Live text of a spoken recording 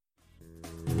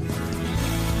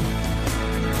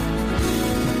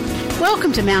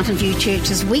Welcome to Mountain View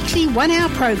Church's weekly one-hour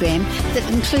program that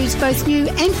includes both new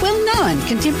and well-known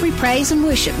contemporary praise and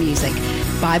worship music,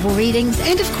 Bible readings,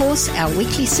 and of course our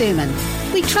weekly sermon.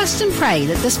 We trust and pray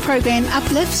that this program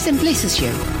uplifts and blesses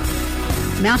you.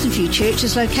 Mountain View Church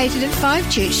is located at 5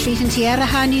 Church Street in Te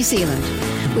Aroha, New Zealand.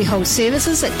 We hold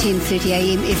services at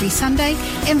 10:30am every Sunday,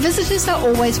 and visitors are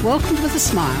always welcomed with a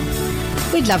smile.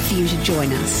 We'd love for you to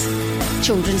join us.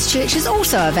 Children's Church is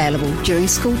also available during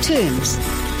school terms.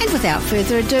 And without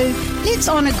further ado, let's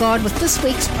honour God with this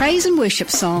week's praise and worship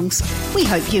songs. We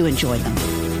hope you enjoy them.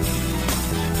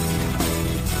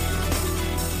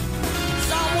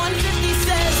 Psalm 150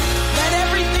 says, "Let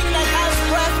everything that has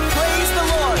breath praise the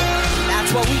Lord."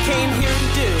 That's what we came here to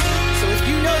do. So if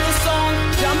you know this song,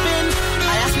 jump in.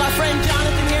 I asked my friend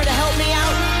Jonathan here to help me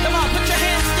out. Come on, put your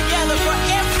hands together for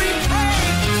every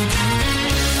praise.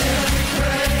 Every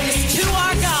praise to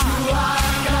our God.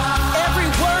 Every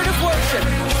word of worship.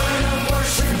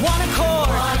 One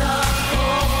accord.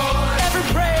 Every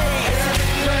praise.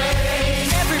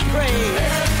 Every praise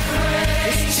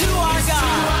is to our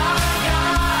God.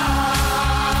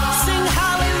 Sing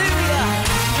hallelujah.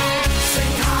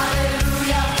 Sing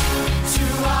hallelujah to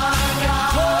our God.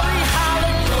 Glory,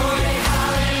 hallelujah.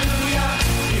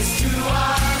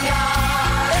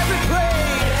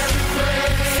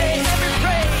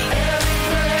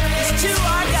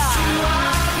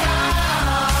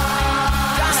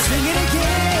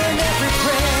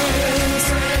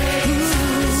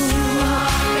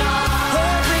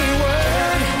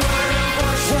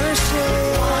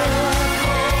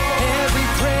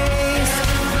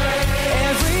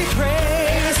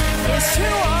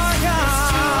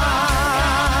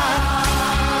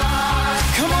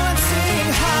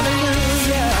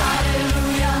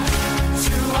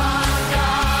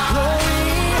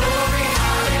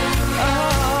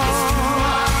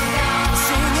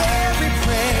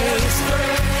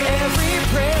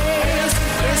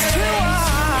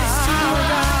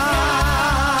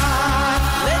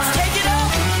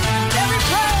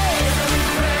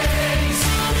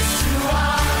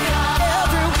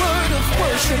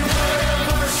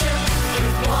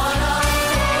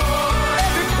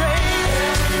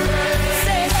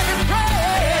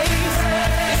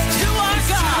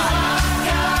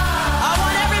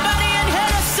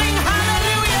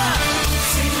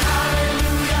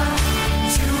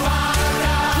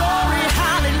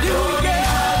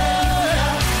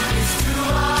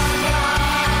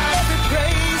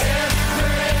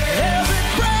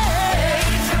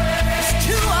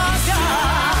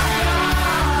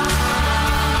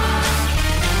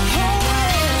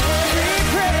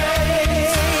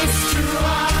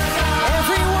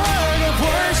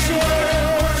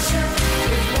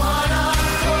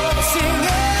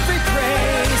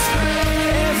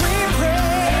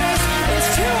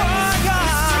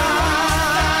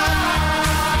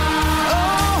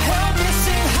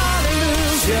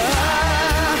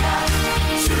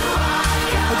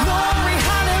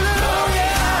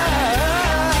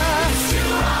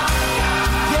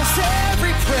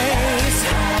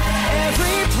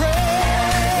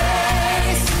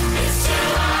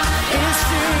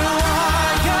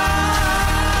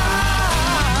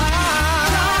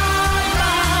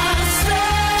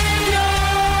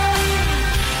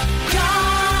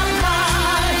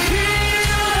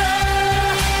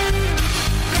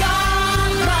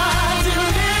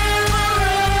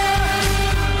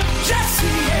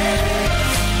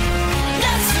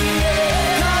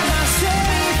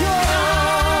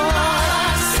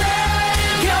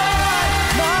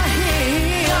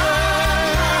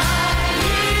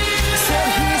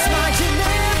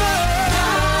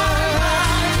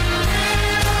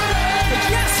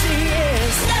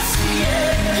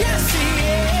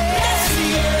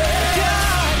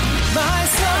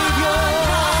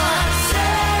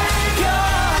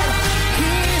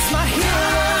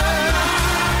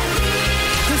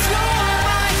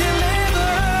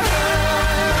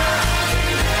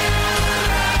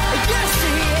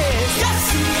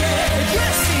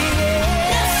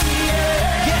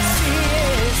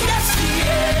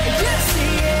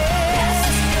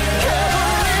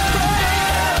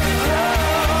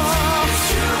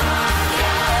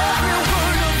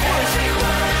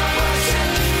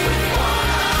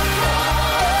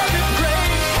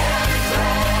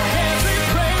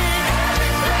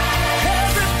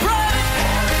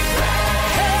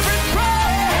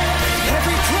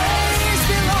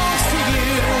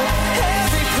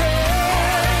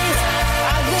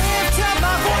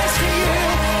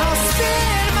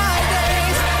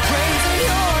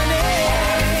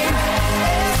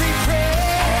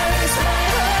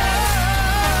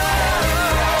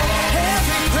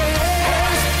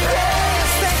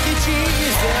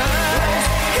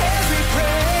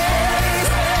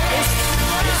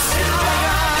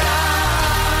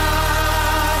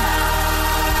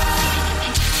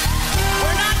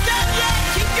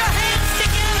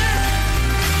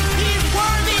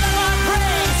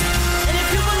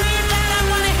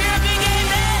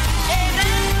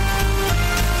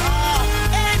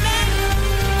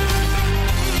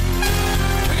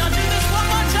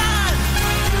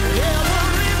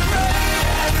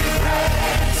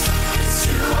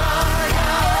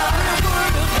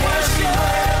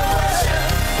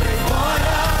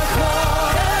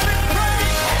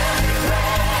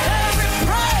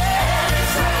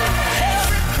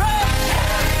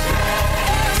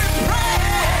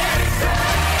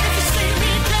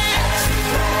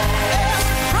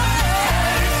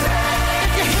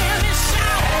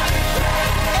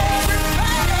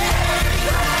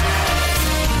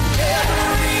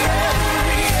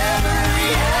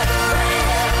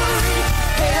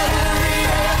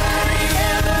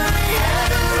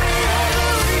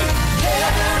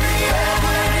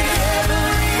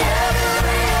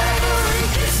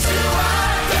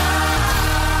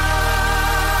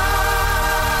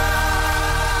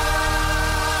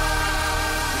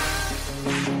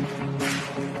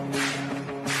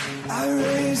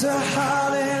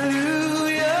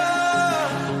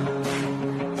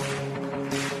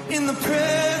 in the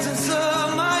presence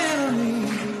of my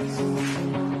enemies.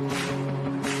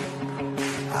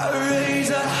 I raise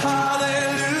a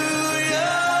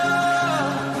hallelujah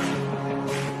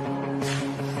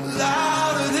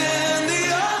louder than the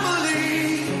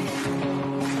unbelief.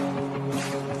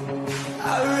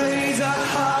 I raise a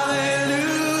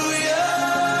hallelujah.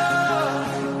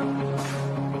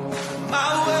 My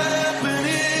weapon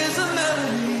is a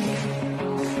melody.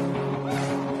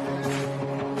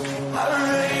 I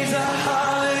raise a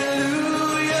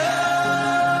hallelujah.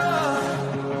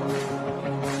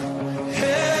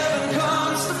 Heaven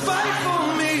comes to fight for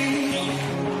me.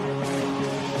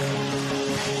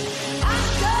 I'm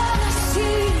gonna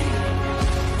see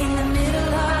in the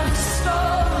middle of the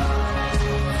storm.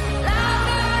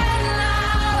 Louder and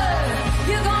louder,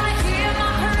 you're gonna hear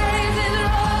my praises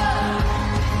roar.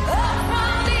 Up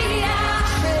from the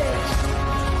ashes,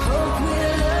 hope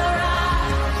will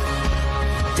arise.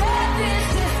 Death is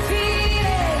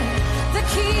defeated, the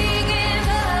King is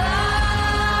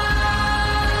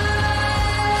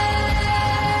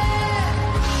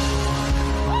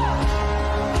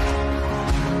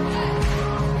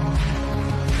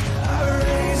I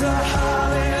raise a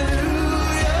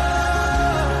hallelujah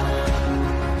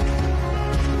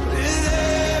with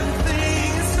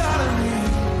everything inside of me.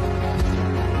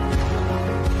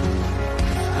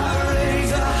 I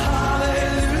raise a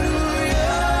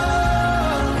hallelujah.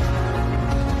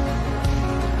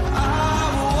 I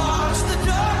will watch the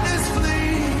darkness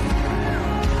flee.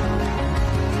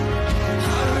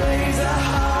 I raise a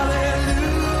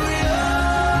hallelujah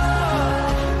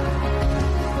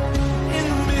in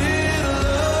the middle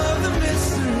of the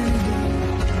mystery.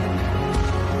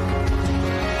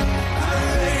 I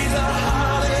raise a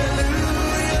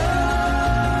hallelujah.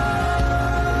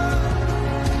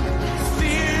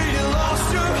 Fear, you lost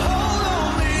your hold on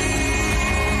me.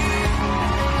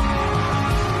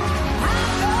 I'm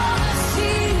gonna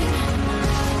see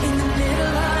in the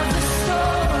middle of the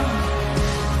storm.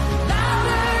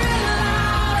 Louder and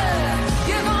louder,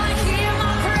 you're gonna hear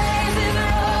my praises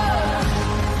roar.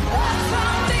 Up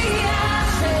from the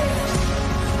ashes,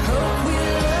 hope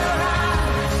will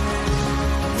arise.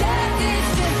 Death is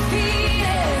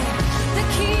defeated, the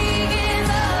King is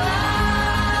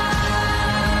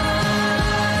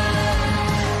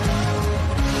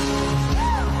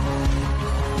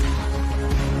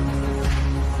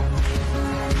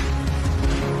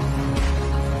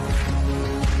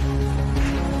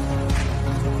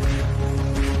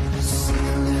Sing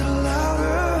a little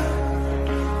louder.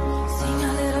 Sing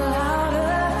a little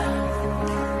louder,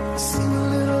 Sing a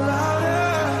little louder.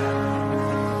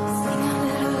 sing a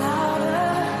little louder,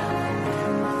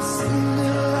 Sing a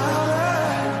little louder.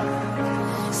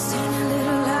 sing a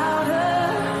little louder.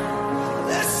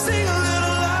 Let's sing a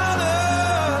little louder.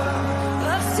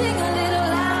 Let's sing a little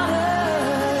louder.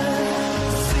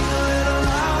 Sing a little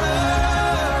louder.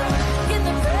 In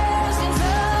the presence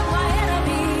of my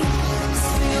enemies,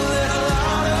 Sing a little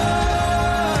louder.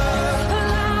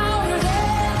 louder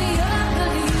than the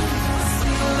unbelief.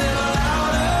 Sing a little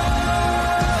louder.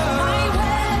 My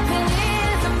weapon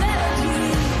is a melody.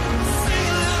 Sing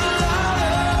a little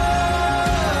louder.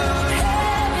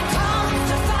 Heaven comes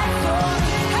to fight for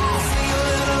me. Sing a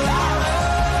little louder.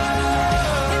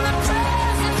 In the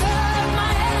presence of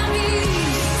my enemies,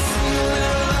 Sing a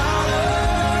little louder.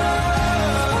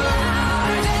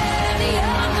 louder than the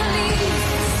unbelief.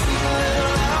 Sing a little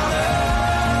louder.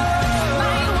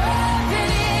 My weapon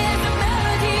is a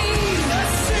melody.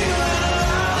 Sing a little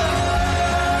louder.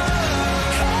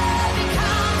 Heaven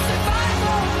comes to fight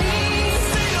for me.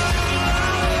 Sing a little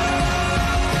louder.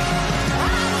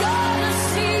 I'm gonna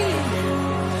see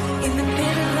in the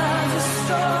middle of the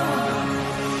storm.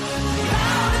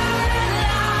 Louder and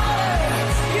louder,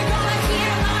 you're gonna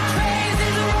hear my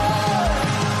praises roar.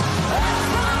 Up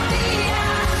from the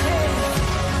ashes,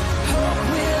 hope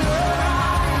will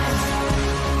arise.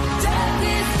 Death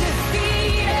is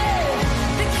defeated,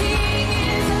 the King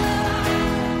is alive.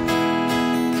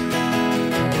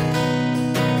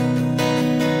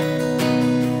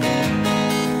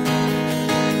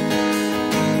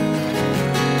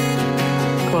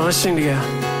 Come on, let's sing together.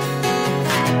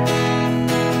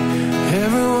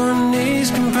 Everyone needs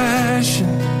compassion,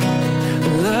 a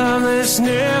love that's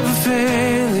never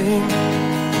failing.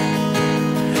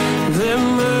 Let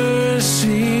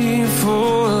mercy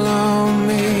fall on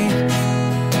me.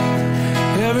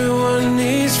 Everyone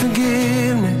needs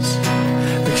forgiveness,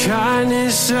 the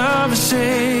kindness of a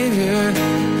Savior,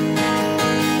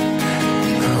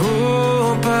 the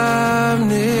hope of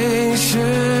nations.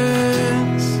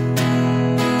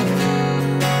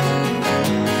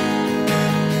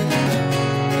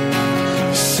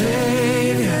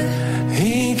 Savior,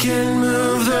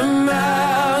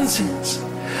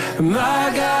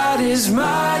 is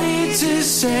mighty to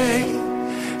save.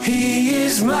 He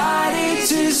is mighty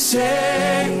to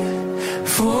save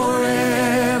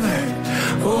forever.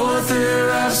 Author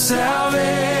of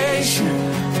salvation.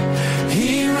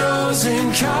 He rose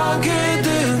and conquered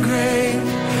the grave.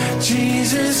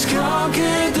 Jesus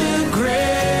conquered the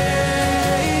grave.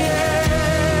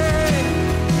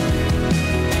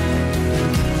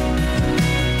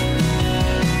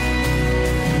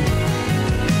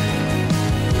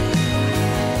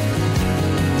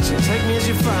 So take me as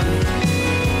you find me.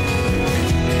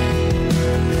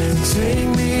 Take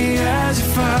me as you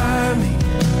find me.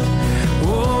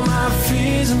 All my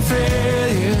fears and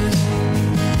failures.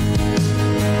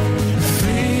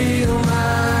 Feel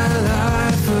my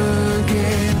life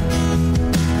again.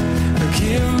 I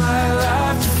give my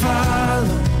life to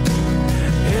follow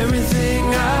everything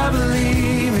I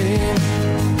believe in.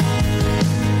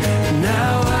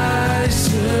 Now I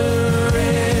surrender.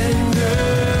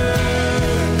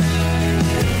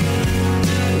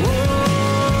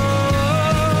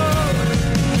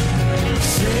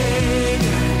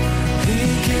 Savior, He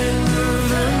can move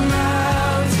the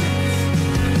mountains.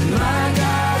 My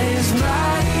God is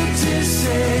mighty to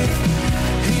save.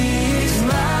 He is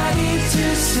mighty to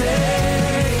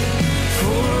save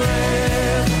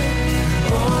forever.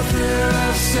 Author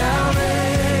of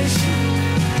salvation.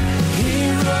 He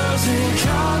rose and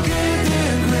conquered the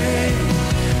grave.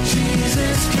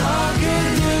 Jesus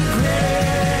conquered the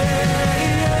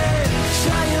grave.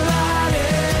 Shine your light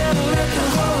and let the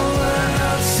whole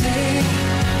world see.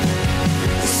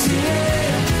 See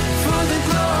it for the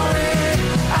glory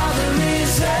of the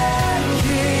risen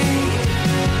King.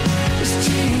 It's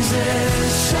Jesus.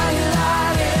 Shine your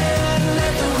light and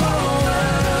let the whole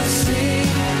world see.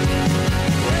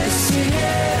 See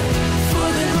it for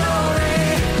the glory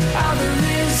of the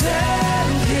risen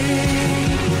King.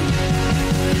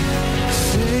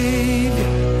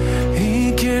 Savior, He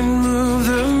can move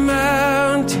the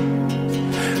mountain.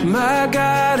 My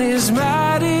God is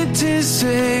mighty to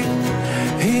save.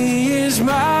 He is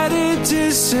mighty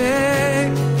to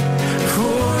save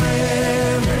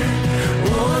forever.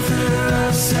 Author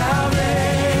of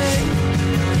salvation.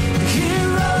 He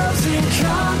rose and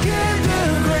conquered the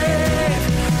grave.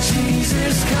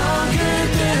 Jesus conquered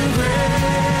the grave.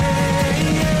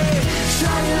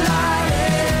 Shine your light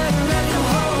and let the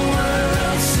whole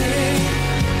world see.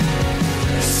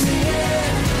 See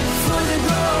it for the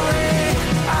glory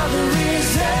of the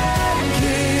risen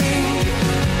King.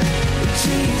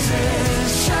 Jesus,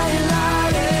 shine your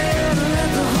light and let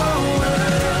the whole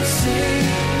world see.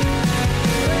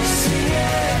 See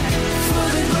it for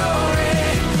the glory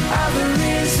of the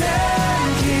risen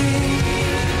King.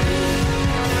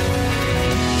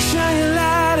 Shine your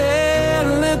light and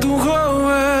let the whole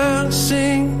world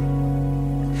sing.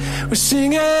 We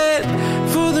sing it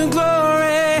for the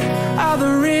glory of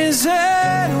the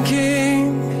risen King.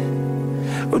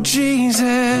 Oh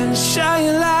Jesus, shine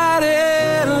your light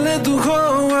and let the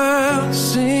whole world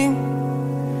sing.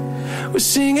 We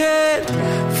sing it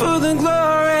for the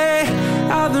glory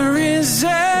of the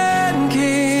risen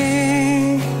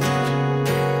King.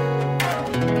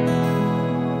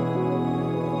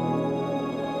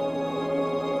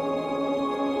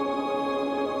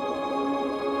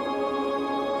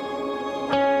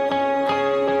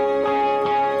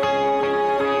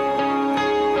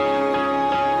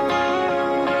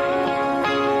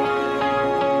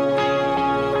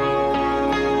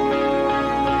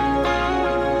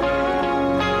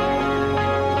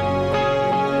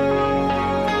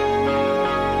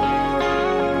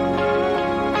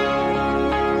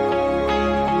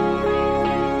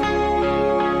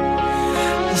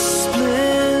 The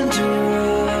splendor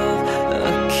of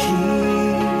a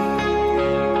king,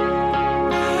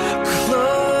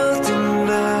 clothed in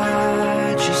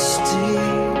majesty.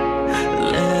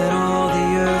 Let all the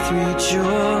earth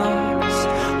rejoice,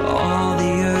 all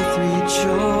the earth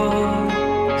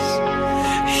rejoice.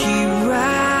 He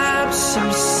wraps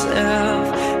himself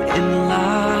in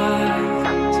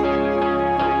light,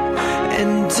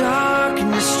 and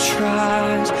darkness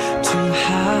tries to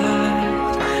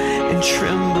hide, and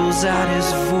trembles at his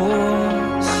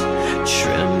voice,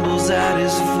 trembles at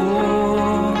his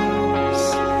voice.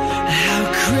 How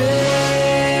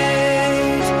great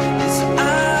is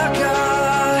our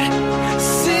God?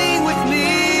 Sing with me,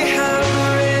 how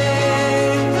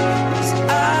great is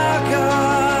our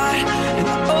God? And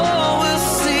all will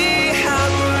see how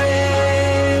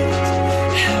great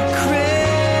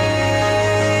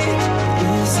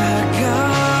is our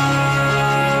God.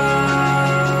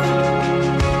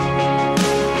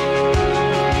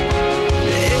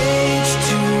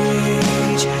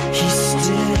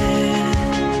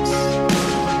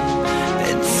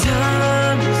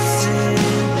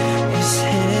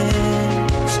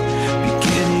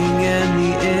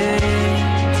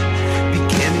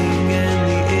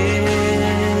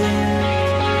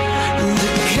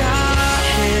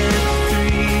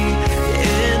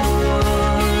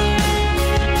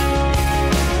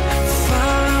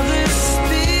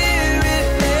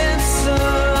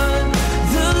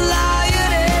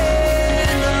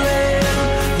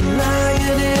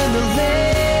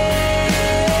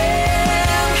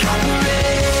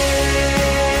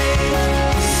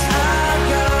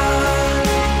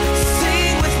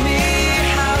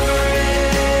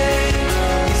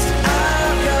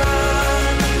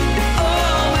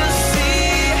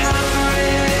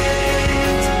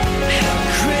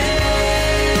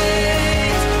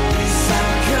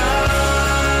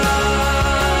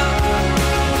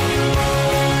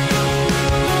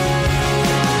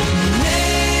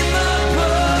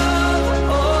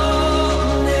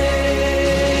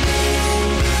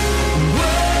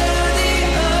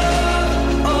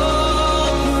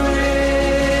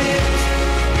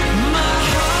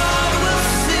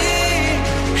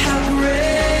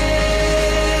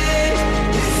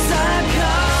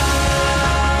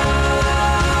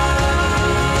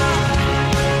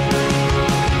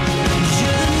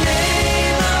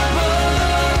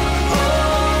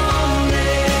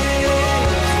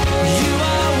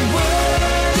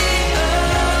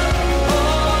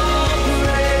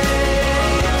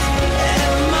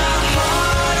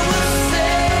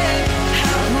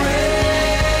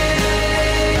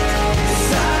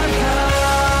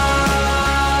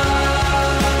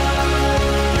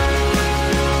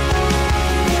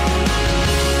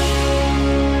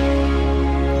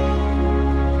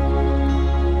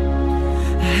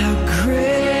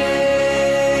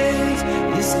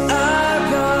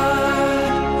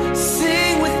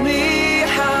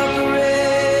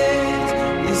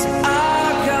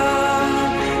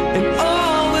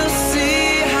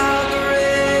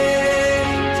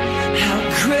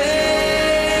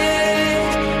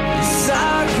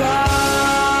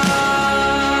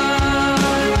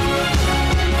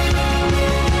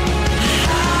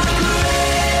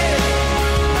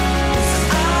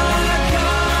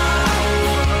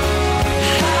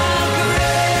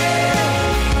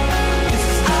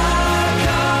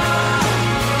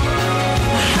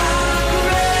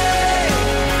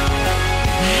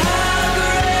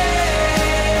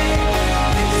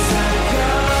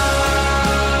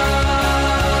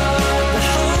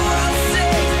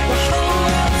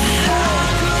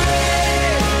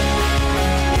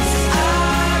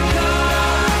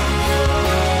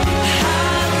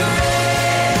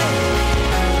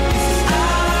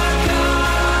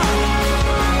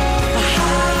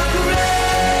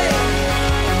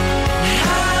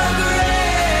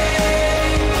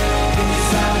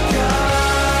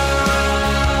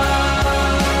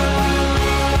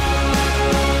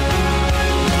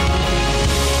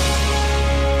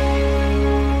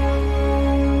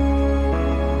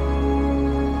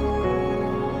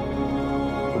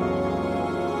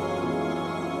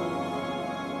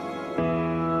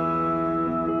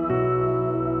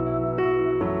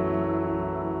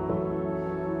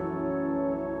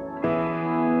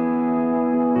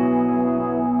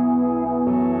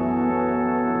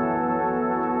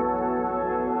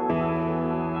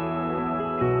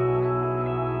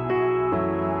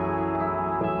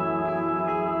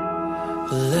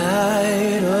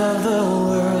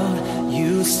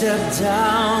 You stepped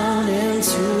down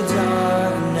into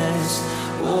darkness,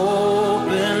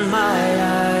 open my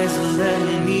eyes,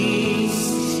 let me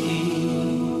see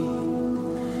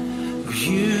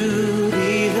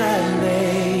beauty that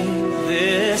made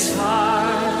this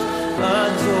heart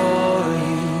adore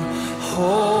you,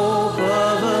 hope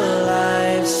of a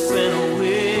life spent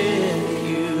with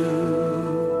you.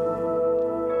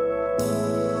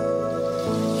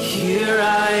 Here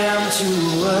I am to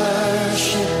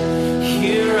worship,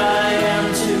 here I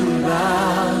am to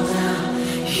bow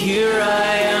down, here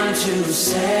I am to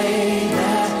say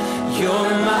that you're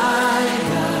my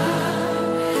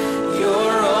God.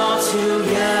 You're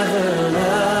altogether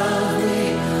lovely,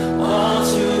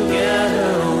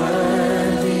 altogether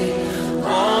worthy,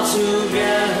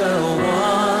 altogether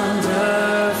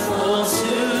wonderful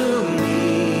to me.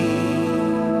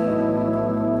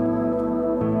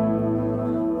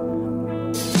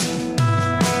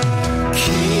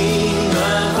 King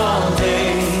of all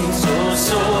days, oh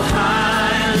so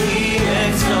highly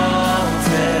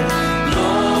exalted,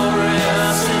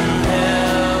 glorious in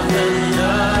heaven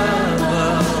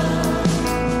above.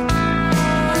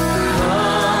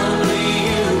 Humbly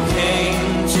you came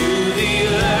to the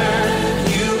earth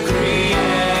you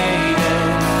created,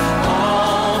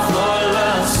 all for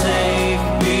love's sake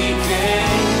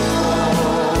became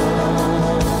born.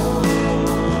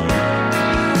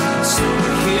 So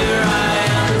here I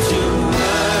am to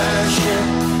worship,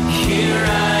 here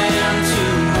I am to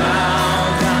bow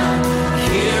down,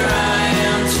 here I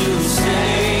am to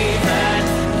say that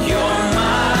you're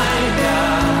my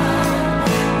God.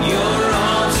 You're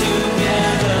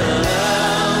altogether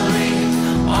lovely,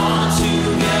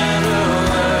 altogether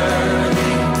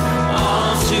worthy,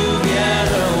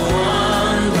 altogether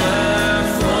wonderful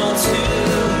to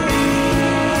me.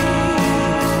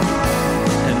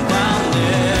 And I'll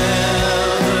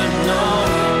never know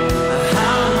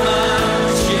how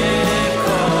much it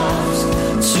costs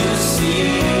to see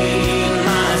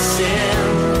my sin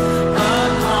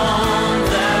upon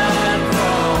that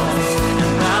cross.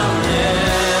 And I'll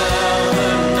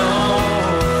never know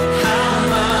how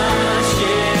much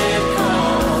it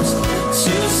costs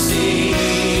to see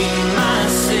my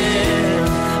sin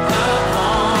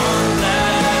upon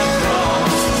that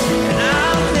cross. And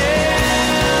I'll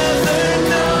never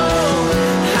know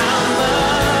how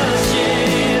much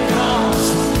it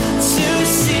costs to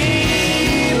see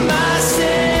my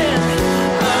sin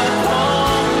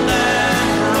upon that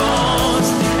cross.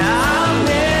 I'll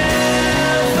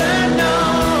never know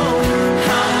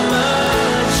how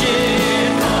much it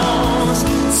costs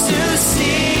to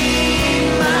see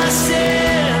my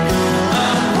sin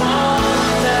upon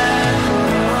that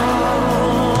cross.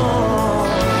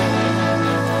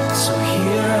 So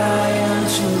here I am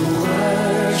to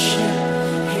worship,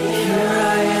 here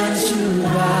I am to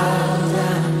bow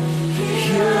down,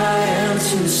 here I am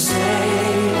to say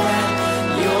that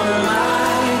you're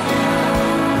my God.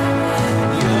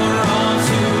 You're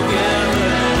altogether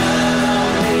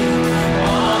lovely,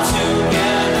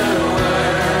 altogether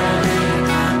worthy,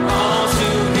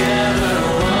 altogether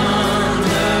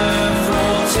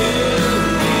wonderful to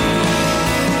me.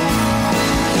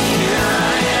 Here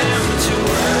I am to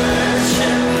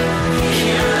worship,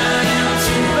 here I am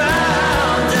to bow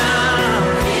down,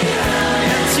 here I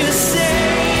am to say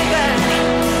that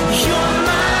you're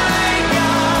my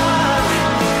God.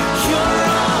 You're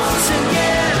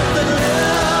altogether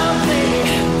lovely,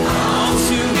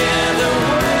 altogether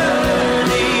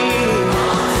worthy,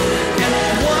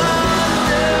 and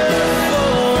wonderful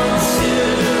to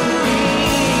me.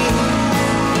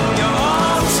 You're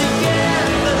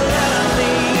altogether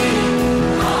lovely,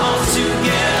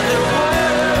 altogether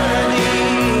worthy,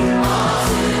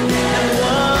 and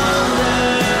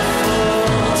wonderful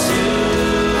to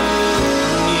me.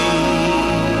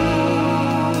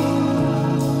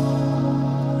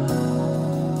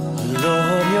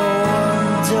 Lord, you're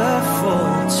wonderful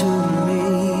to me.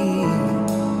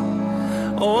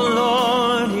 Oh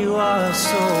Lord, you are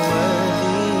so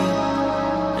worthy,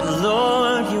 and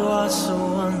Lord, you are so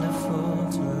wonderful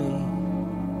to me.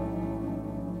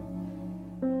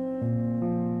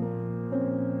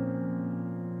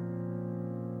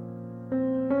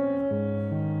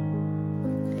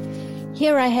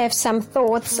 Here I have some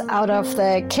thoughts out of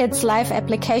the Kids Life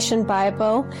Application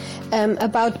Bible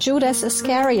about Judas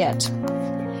Iscariot.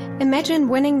 Imagine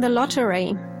winning the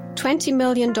lottery, $20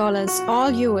 million,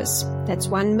 all yours. That's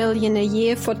 $1 million a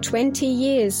year for 20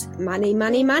 years. Money,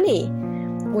 money, money.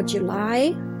 Would you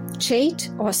lie, cheat,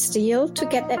 or steal to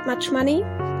get that much money?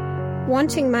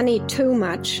 Wanting money too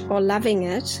much or loving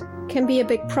it can be a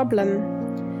big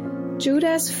problem.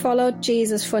 Judas followed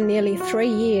Jesus for nearly 3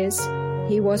 years.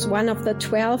 He was one of the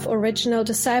 12 original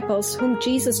disciples whom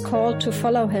Jesus called to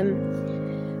follow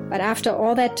him. But after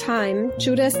all that time,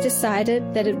 Judas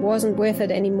decided that it wasn't worth it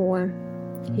anymore.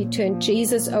 He turned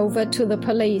Jesus over to the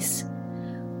police.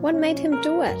 What made him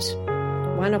do it?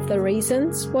 One of the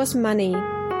reasons was money.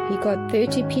 He got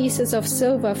 30 pieces of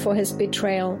silver for his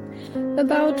betrayal,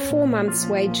 about 4 months'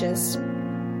 wages.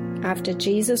 After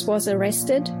Jesus was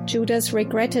arrested, Judas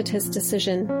regretted his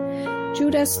decision.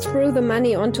 Judas threw the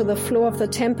money onto the floor of the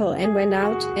temple and went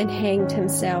out and hanged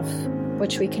himself,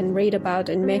 which we can read about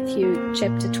in Matthew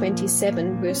chapter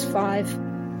 27, verse 5.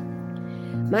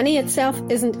 Money itself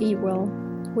isn't evil.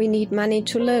 We need money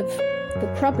to live. The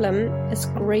problem is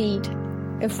greed.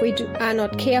 If we are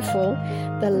not careful,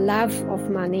 the love of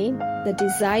money, the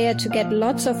desire to get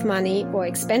lots of money or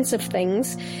expensive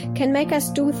things, can make us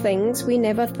do things we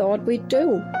never thought we'd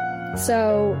do.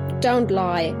 So don't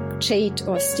lie, cheat,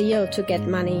 or steal to get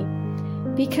money.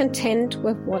 Be content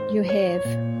with what you have.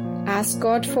 Ask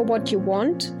God for what you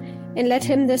want and let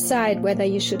Him decide whether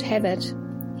you should have it.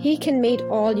 He can meet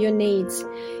all your needs.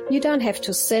 You don't have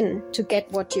to sin to get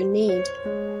what you need.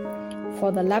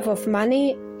 For the love of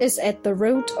money is at the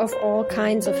root of all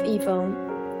kinds of evil.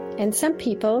 And some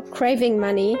people, craving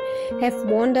money, have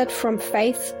wandered from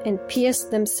faith and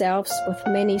pierced themselves with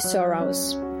many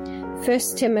sorrows. 1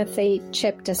 Timothy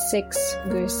chapter 6,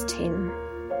 verse 10.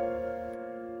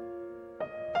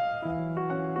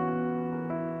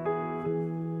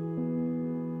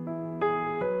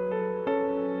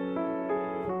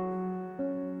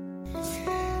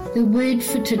 The word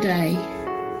for today: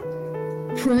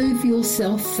 prove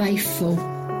yourself faithful.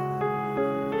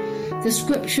 The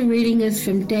scripture reading is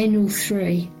from Daniel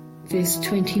 3, verse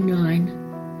 29.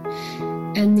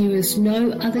 And there is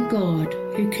no other God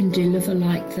who can deliver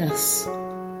like this.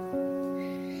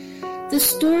 The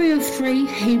story of 3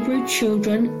 Hebrew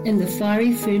children in the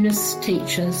fiery furnace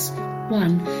teaches: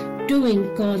 1.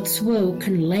 Doing God's will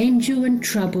can land you in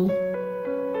trouble.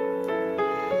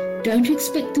 Don't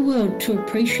expect the world to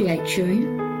appreciate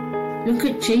you. Look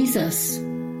at Jesus.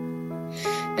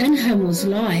 In him was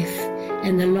life,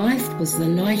 and the life was the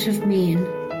light of men.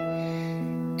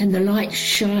 And the light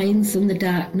shines in the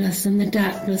darkness, and the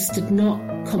darkness did not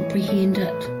comprehend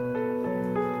it.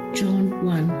 John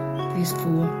 1, verse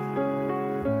 4.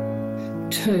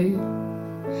 2.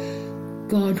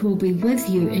 God will be with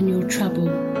you in your trouble.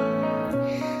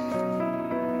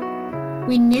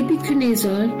 When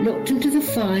Nebuchadnezzar looked into the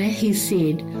fire, he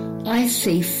said, I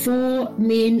see 4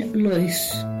 men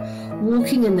loose,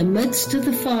 walking in the midst of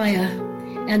the fire,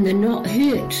 and they're not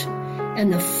hurt,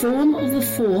 and the form of the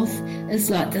 4th is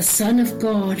like the Son of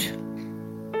God.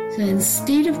 So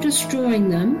instead of destroying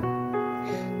them,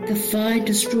 the fire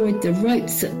destroyed the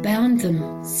ropes that bound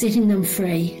them, setting them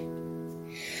free.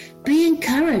 Be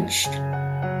encouraged.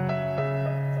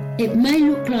 It may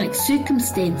look like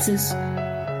circumstances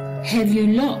have you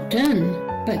locked in,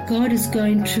 but God is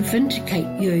going to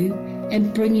vindicate you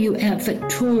and bring you out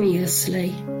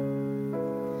victoriously.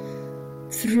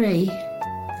 3.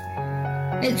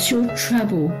 It's your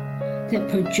trouble that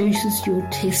produces your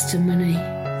testimony.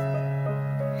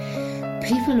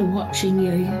 People are watching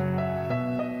you.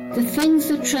 The things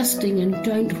they're trusting in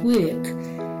don't work,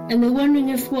 and they're wondering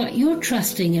if what you're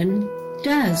trusting in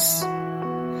does.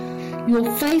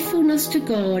 Your faithfulness to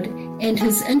God and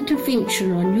His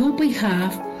intervention on your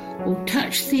behalf will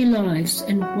touch their lives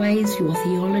in ways your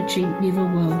theology never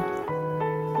will.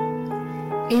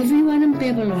 Everyone in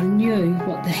Babylon knew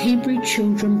what the Hebrew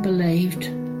children believed,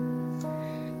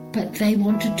 but they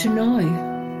wanted to know.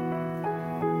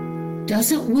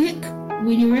 Does it work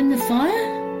when you're in the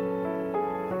fire?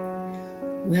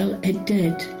 Well, it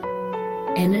did,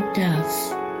 and it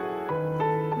does.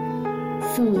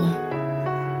 4.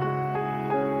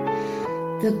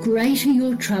 The greater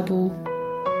your trouble,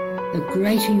 the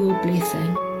greater your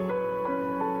blessing.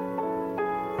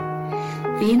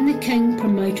 Then the king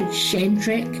promoted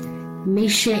Shadrach,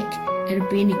 Meshach, and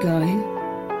Abednego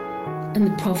in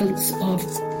the province of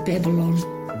Babylon.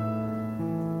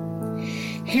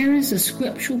 Here is a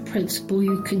scriptural principle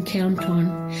you can count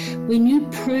on. When you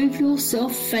prove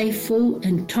yourself faithful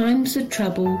in times of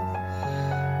trouble,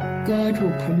 God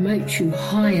will promote you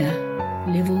higher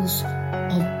levels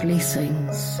of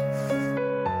blessings.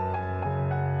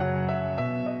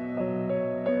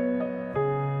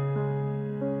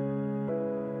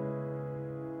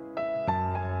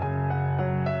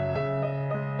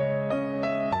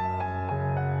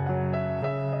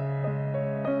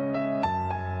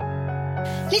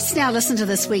 Let's now listen to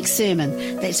this week's sermon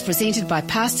that's presented by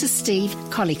Pastor Steve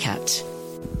Collecutt.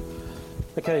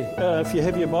 Okay, if you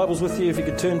have your Bibles with you, if you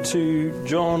could turn to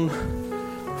John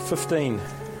 15.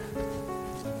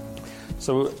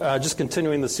 So just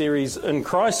continuing the series in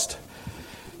Christ,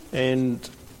 and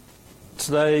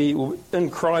today in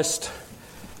Christ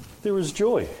there is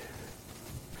joy.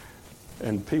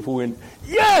 And people went,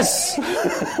 yes!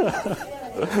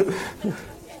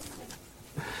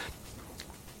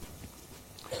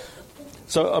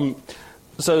 So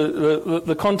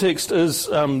the context is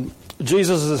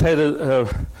Jesus has had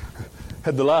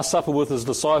the Last Supper with his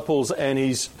disciples, and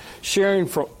he's sharing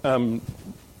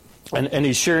and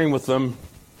he's sharing with them,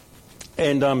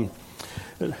 and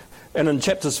in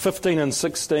chapters 15 and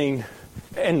 16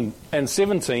 and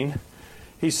 17,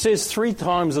 he says 3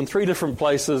 times in 3 different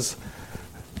places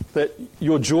that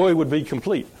your joy would be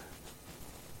complete.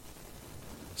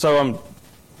 So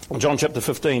John chapter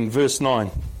 15, verse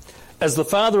 9. As the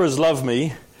Father has loved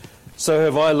me, so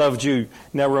have I loved you.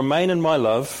 Now remain in my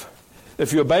love.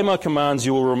 If you obey my commands,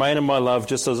 you will remain in my love,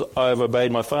 just as I have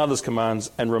obeyed my Father's commands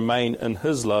and remain in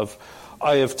his love.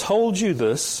 I have told you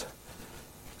this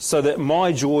so that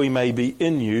my joy may be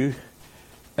in you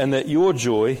and that your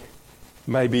joy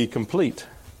may be complete.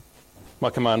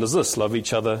 My command is this: love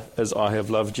each other as I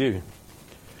have loved you.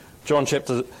 John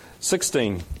chapter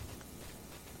 16,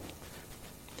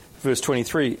 verse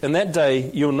 23. In that day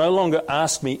you'll no longer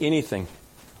ask me anything.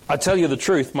 I tell you the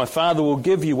truth, my Father will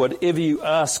give you whatever you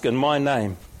ask in my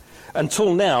name.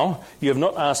 Until now, you have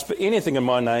not asked for anything in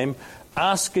my name.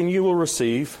 Ask and you will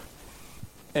receive,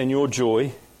 and your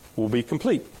joy will be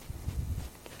complete.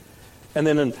 And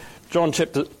then in John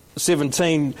chapter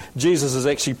 17, Jesus is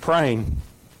actually praying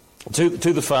to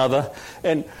the Father.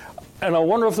 And I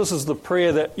wonder if this is the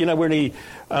prayer that, when he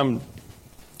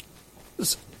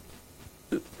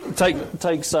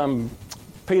takes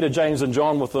Peter, James, and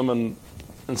John with them and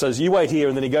says, you wait here,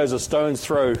 and then he goes a stone's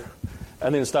throw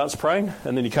and then starts praying,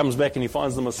 and then he comes back and he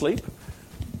finds them asleep.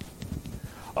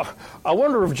 I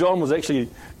wonder if John was actually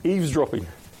eavesdropping.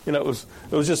 It was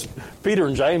just Peter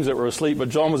and James that were asleep, but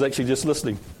John was actually just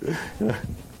listening.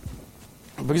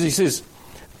 Because he says,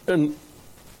 in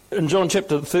John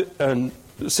chapter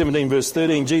 17, verse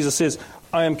 13, Jesus says,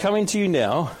 I am coming to you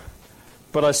now,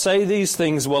 but I say these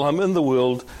things while I'm in the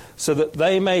world, so that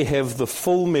they may have the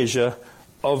full measure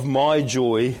of my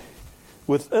joy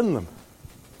within them.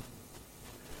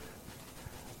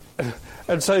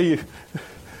 And so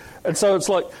it's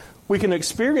like we can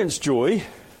experience joy,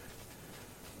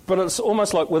 but it's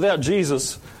almost like without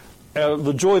Jesus,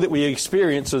 the joy that we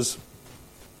experience is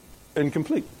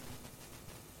incomplete.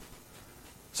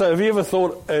 So have you ever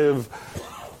thought of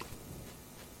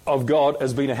God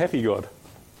as being a happy God?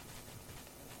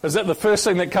 Is that the first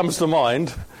thing that comes to mind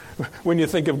when you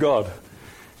think of God?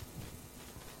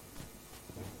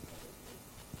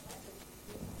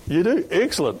 You do?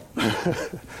 Excellent.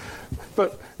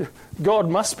 But God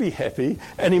must be happy,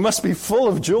 and he must be full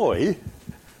of joy,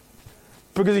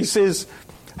 because he says,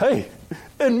 hey,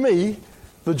 in me,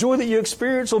 the joy that you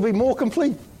experience will be more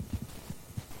complete.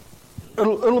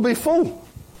 It'll be full.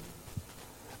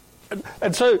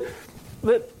 And so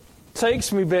that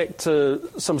takes me back to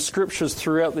some scriptures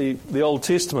throughout the Old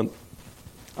Testament.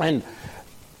 And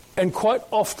quite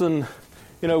often,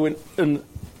 when in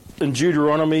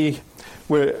Deuteronomy,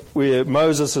 where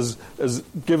Moses is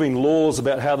giving laws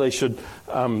about how they should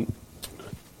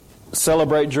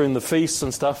celebrate during the feasts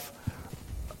and stuff,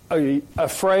 a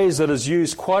phrase that is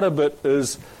used quite a bit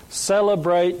is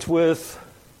celebrate with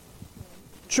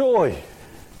joy.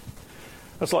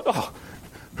 It's like, oh,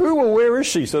 who or where is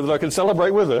she so that I can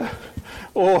celebrate with her?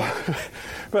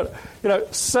 But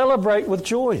celebrate with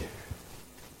joy.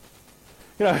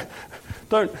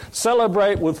 Don't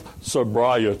celebrate with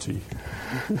sobriety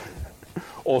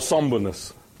or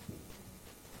somberness.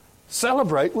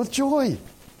 Celebrate with joy.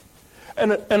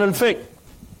 And in fact,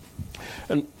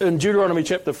 in Deuteronomy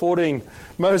chapter 14,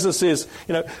 Moses says,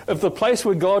 if the place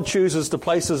where God chooses to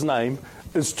place his name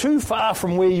is too far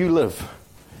from where you live,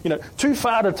 too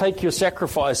far to take your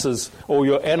sacrifices or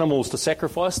your animals to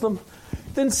sacrifice them,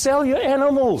 then sell your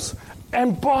animals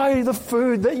and buy the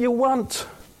food that you want.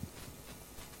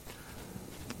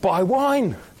 Buy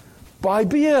wine, buy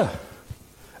beer,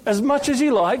 as much as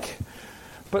you like,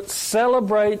 but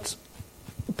celebrate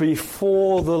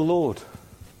before the Lord.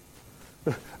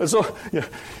 So,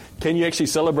 can you actually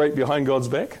celebrate behind God's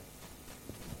back?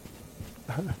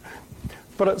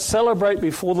 But celebrate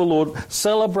before the Lord.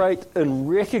 Celebrate in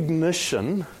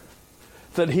recognition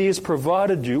that he has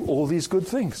provided you all these good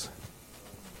things.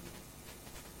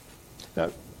 Now,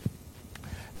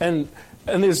 and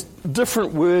there's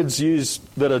different words used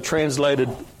that are translated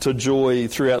to joy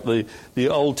throughout the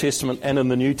Old Testament and in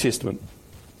the New Testament.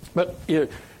 But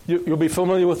you'll be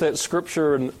familiar with that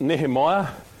scripture in Nehemiah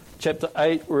chapter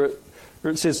 8 where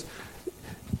it says,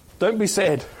 Don't be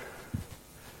sad.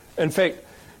 In fact,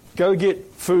 go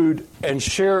get food and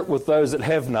share it with those that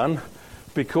have none,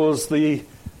 because the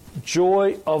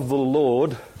joy of the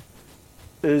Lord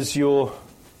is your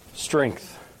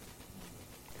strength.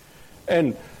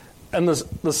 And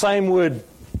the same word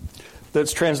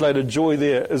that's translated joy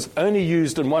there is only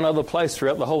used in one other place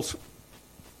throughout the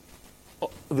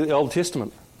Old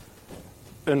Testament.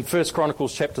 In 1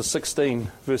 Chronicles chapter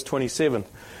 16, verse 27,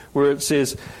 where it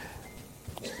says,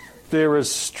 there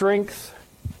is strength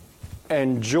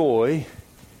and joy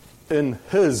in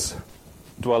his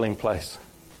dwelling place.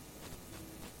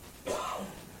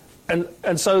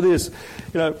 And so there's,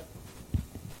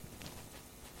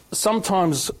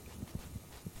 sometimes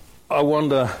I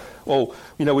wonder,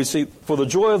 we see, for the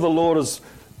joy of the Lord is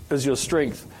your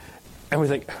strength. And we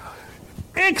think,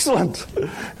 excellent!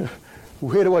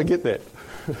 Where do I get that?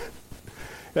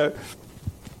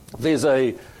 There's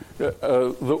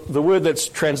the word that's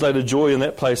translated joy in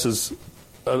that place is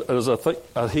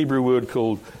a Hebrew word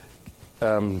called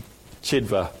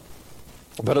chedva.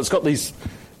 But it's got these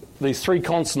three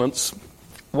consonants.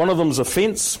 One of them's a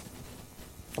fence,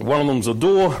 one of them's a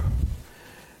door,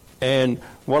 and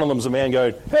one of them's a man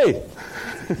going, hey!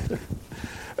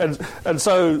 and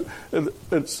so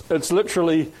it's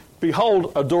literally,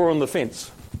 behold, a door on the fence.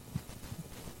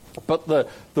 But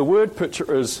the word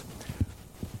picture is,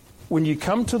 when you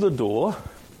come to the door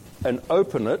and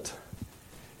open it,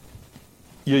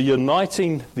 you're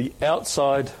uniting the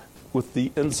outside with the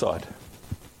inside.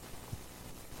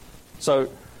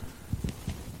 So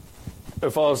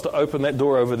if I was to open that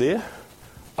door over there,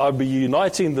 I'd be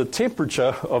uniting the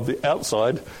temperature of the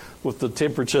outside with the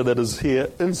temperature that is here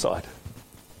inside.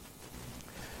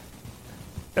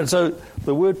 And so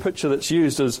the word picture that's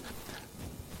used is,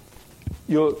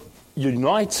 you're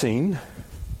uniting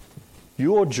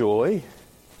your joy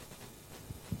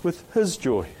with his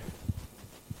joy.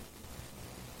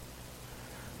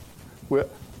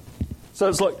 So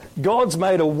it's like God's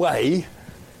made a way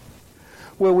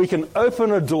where we can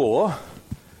open a door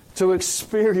to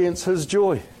experience his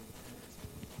joy.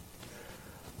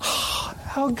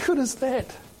 How good is that?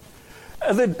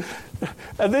 And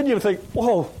then you think,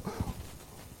 whoa,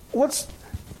 what's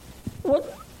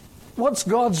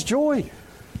God's joy?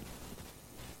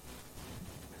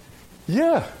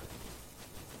 Yeah.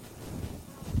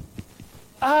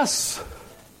 Us.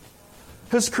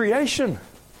 His creation.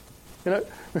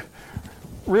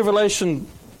 Revelation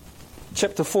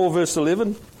chapter 4 verse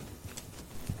 11,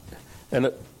 and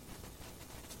it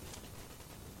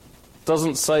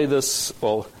doesn't say this,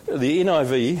 well, the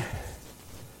NIV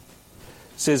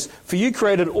says, for you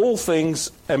created all things,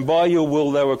 and by your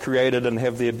will they were created and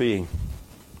have their being.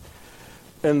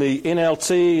 In the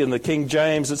NLT and the King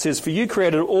James, it says, for you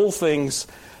created all things,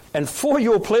 and for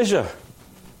your pleasure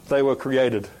they were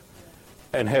created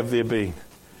and have their being.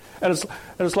 And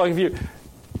it's like, if you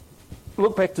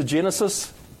look back to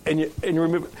Genesis and you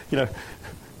remember,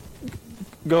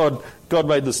 God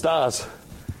made the stars,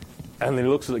 and then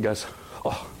he looks at it and goes,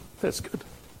 oh, that's good.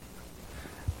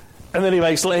 And then he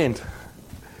makes land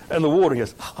and the water, and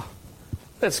goes, oh,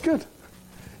 that's good.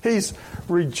 He's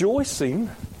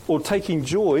rejoicing or taking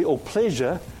joy or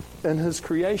pleasure in his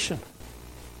creation.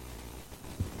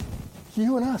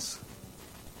 You and us.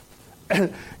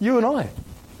 And you and I.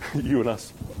 You and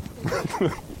us.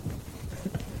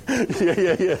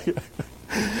 Yeah.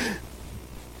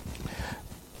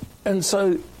 And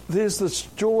so there's this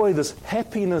joy, this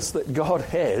happiness that God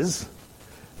has,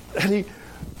 and he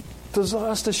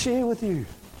desires to share with you.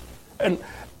 And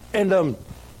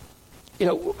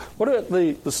what about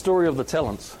the story of the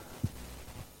talents?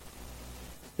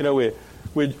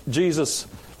 Where Jesus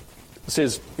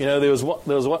says, there was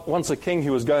once a king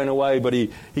who was going away, but he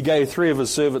gave 3 of his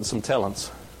servants some talents.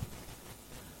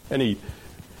 And he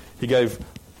gave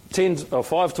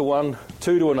 5 to one,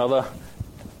 2 to another,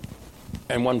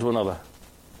 and 1 to another.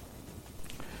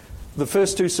 The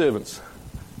first 2 servants,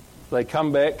 they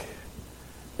come back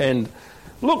and,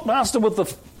 look, master, with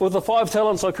the 5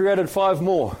 talents I created 5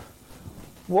 more.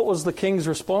 What was the king's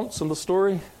response in the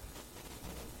story?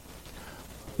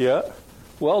 Yeah,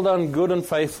 well done, good and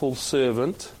faithful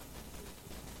servant.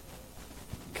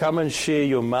 Come and share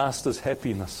your master's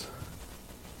happiness.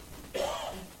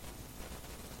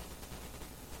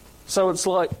 So it's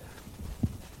like,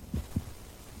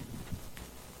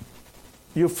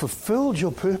 you've fulfilled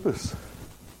your purpose.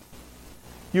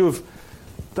 You've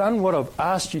done what I've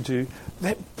asked you to.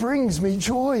 That brings me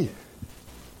joy.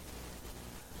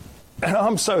 And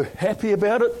I'm so happy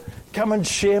about it. Come and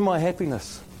share my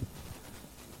happiness.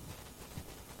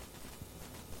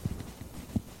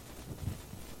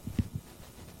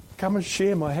 Come and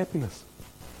share my happiness.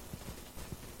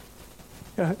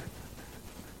 You know,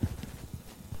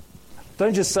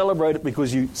 don't just celebrate it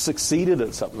because you succeeded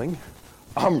at something.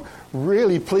 I'm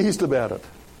really pleased about it.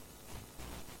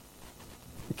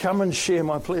 Come and share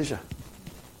my pleasure.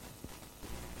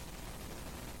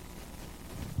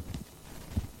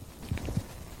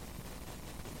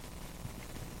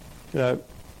 You know,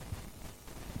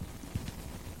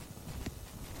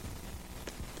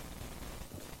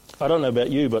 I don't know about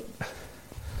you, but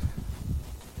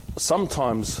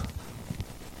sometimes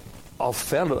I've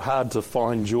found it hard to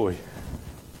find joy.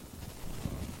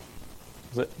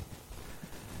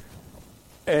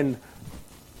 And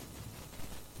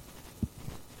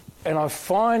I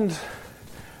find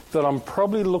that I'm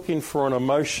probably looking for an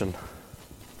emotion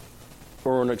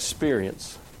or an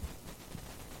experience.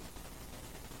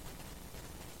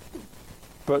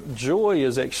 But joy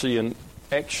is actually an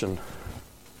action,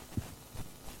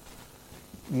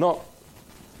 not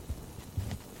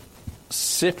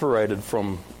separated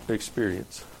from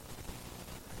experience.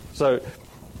 So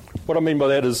what I mean by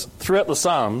that is throughout the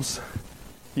Psalms,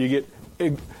 you get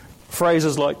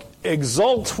phrases like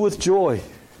exult with joy,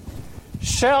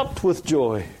 shout with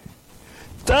joy,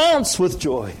 dance with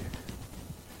joy.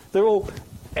 They're all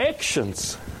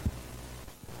actions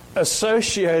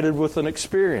associated with an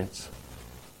experience.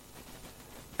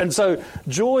 And so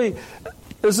joy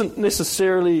isn't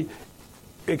necessarily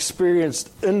experienced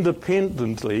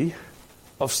independently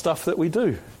of stuff that we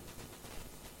do.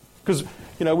 Because,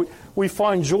 you know, we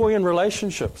find joy in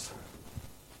relationships.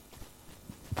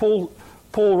 Paul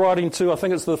writing to, I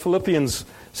think it's the Philippians,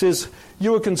 says,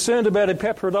 you were concerned about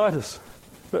Epaphroditus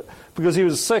because he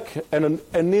was sick and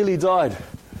nearly died.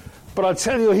 But I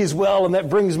tell you, he's well, and that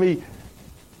brings me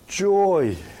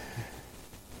joy.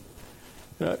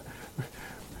 You know,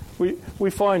 we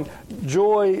find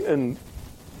joy in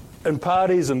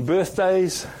parties and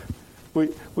birthdays.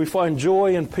 We find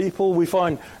joy in people. We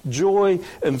find joy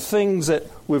in things that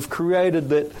we've created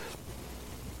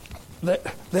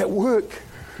that work.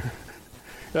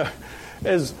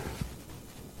 As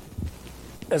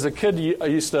a kid, I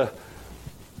used to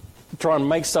try and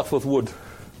make stuff with wood,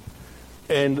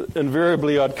 and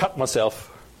invariably I'd cut myself.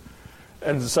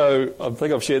 And so I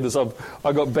think I've shared this.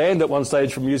 I got banned at one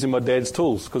stage from using my dad's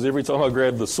tools because every time I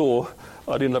grabbed the saw,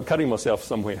 I'd end up cutting myself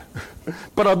somewhere.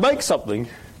 But I'd make something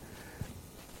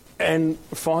and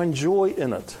find joy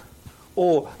in it.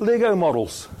 Or Lego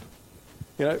models,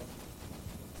 you know.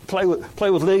 Play with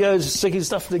Legos, sticking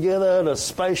stuff together, and a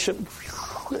spaceship,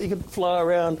 you can fly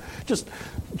around. Just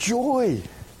joy.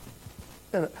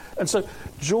 And so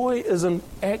joy is an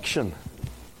action.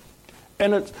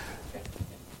 And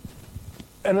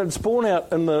it's born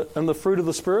out in the fruit of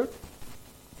the Spirit.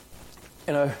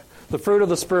 You know, the fruit of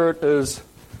the Spirit is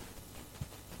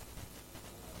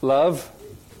love,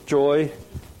 joy,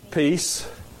 peace,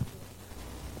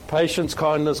 patience,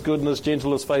 kindness, goodness,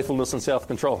 gentleness, faithfulness, and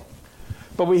self-control.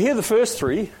 But we hear the first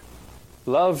three,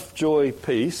 love, joy,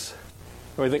 peace,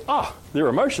 and we think, they're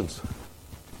emotions.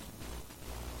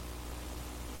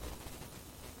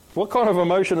 What kind of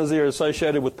emotion is there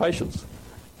associated with patience?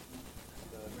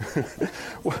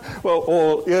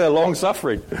 Long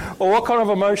suffering. Or what kind of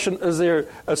emotion is there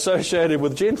associated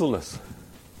with gentleness?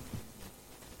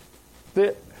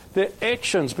 They're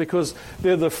actions because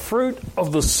they're the fruit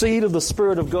of the seed of the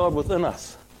Spirit of God within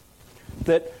us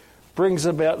that brings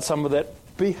about some of that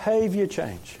behavior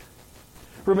change.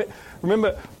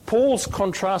 Remember, Paul's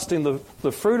contrasting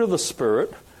the fruit of the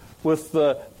Spirit with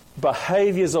the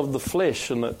behaviors of the flesh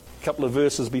in a couple of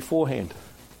verses beforehand.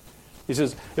 He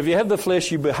says, if you have the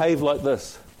flesh, you behave like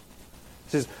this.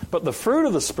 He says, but the fruit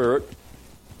of the Spirit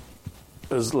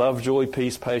is love, joy,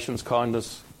 peace, patience,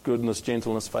 kindness, goodness,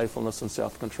 gentleness, faithfulness, and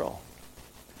self-control.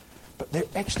 But they're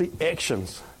actually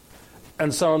actions.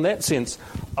 And so in that sense,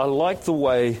 I like the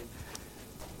way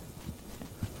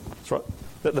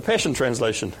that the Passion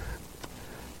Translation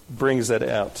brings that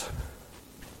out.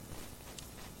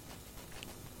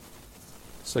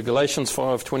 So Galatians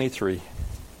 5:23.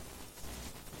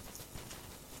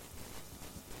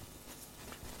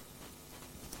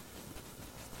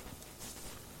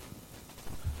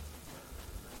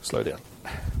 Slow down.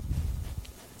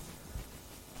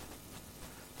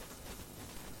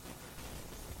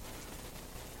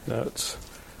 No, it's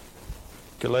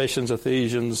Galatians,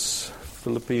 Ephesians,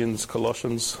 Philippians,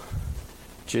 Colossians.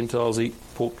 Gentiles eat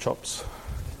pork chops.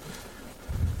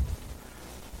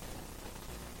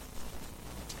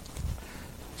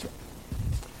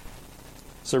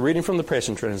 So reading from the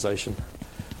Passion Translation.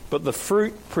 But the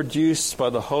fruit produced by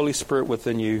the Holy Spirit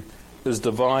within you is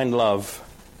divine love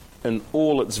in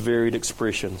all its varied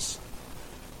expressions.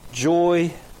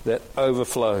 Joy that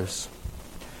overflows.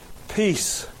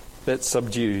 Peace that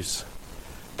subdues,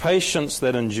 patience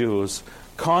that endures,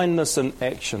 kindness in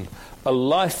action, a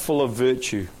life full of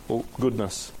virtue or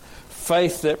goodness,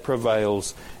 faith that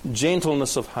prevails,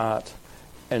 gentleness of heart,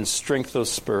 and strength of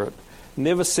spirit.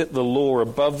 Never set the law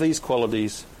above these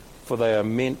qualities, for they are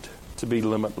meant to be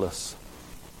limitless.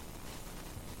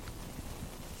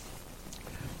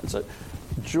 And so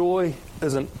joy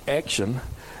is an action,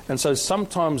 and so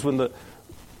sometimes when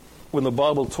the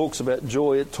Bible talks about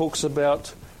joy, it talks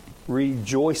about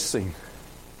rejoicing.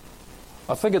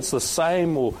 I think it's the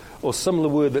same or similar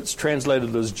word that's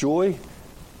translated as joy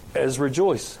as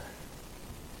rejoice.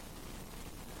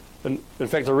 And in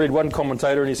fact, I read one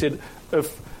commentator and he said,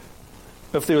 if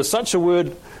there was such a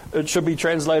word, it should be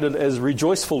translated as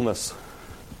rejoicefulness.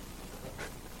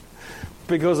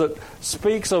 Because it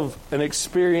speaks of an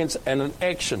experience and an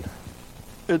action.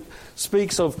 It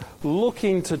speaks of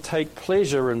looking to take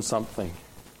pleasure in something.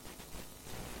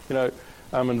 You know,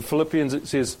 in Philippians it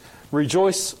says,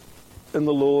 rejoice in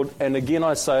the Lord, and again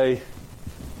I say,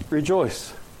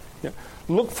 rejoice. You know,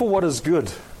 look for what is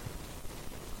good.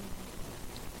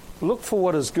 Look for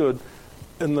what is good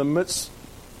in the midst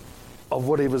of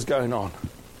whatever's going on.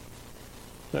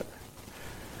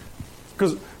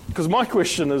 Because my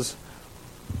question is,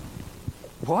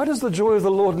 why does the joy of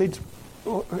the Lord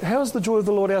how is the joy of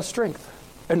the Lord our strength?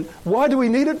 And why do we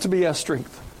need it to be our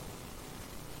strength?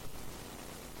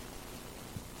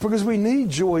 Because we need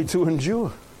joy to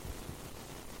endure.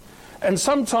 And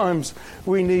sometimes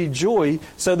we need joy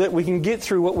so that we can get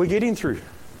through what we're getting through.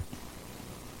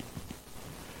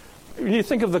 When you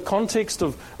think of the context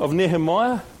of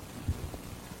Nehemiah,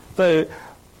 they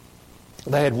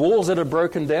had walls that had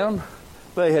broken down.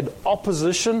 They had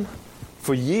opposition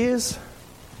for years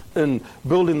in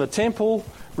building the temple,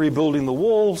 rebuilding the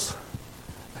walls.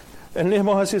 And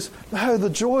Nehemiah says, no, the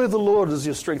joy of the Lord is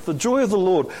your strength. The joy of the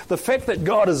Lord, the fact that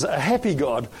God is a happy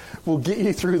God will get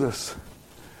you through this.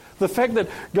 The fact that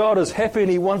God is happy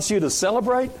and He wants you to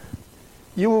celebrate,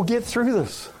 you will get through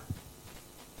this.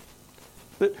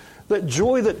 That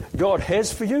joy that God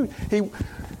has for you,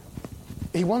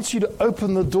 He wants you to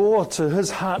open the door to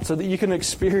His heart so that you can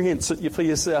experience it for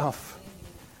yourself.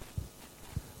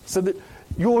 So that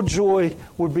your joy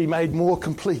would be made more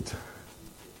complete.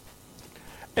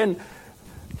 And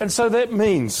so that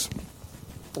means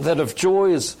that if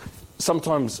joy is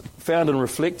sometimes found in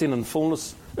reflecting in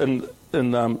fullness, in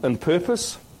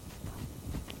purpose,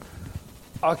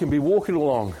 I can be walking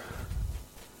along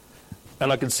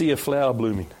and I can see a flower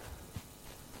blooming.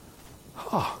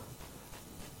 Oh,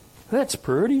 that's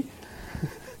pretty.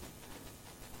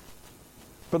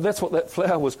 But that's what that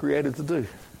flower was created to do.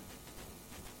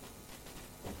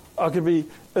 I could be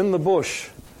in the bush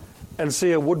and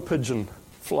see a wood pigeon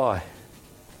fly.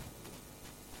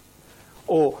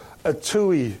 Or a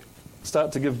tui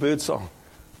start to give birdsong.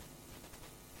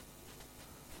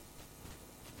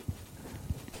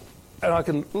 And I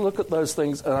can look at those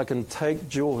things and I can take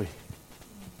joy.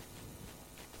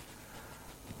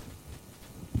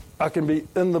 I can be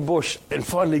in the bush and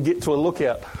finally get to a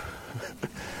lookout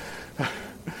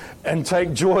and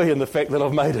take joy in the fact that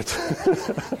I've made it.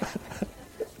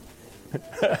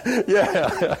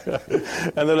 Yeah.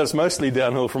 And then it's mostly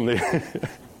downhill from there.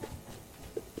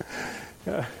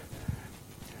 Yeah.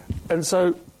 And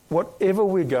so whatever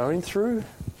we're going through,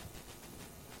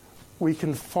 we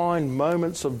can find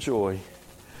moments of joy.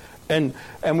 And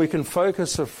we can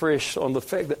focus afresh on the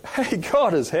fact that, hey,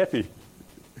 God is happy.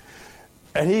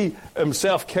 And He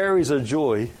Himself carries a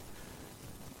joy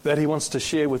that He wants to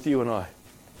share with you and I.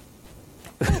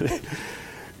 A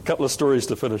couple of stories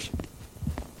to finish.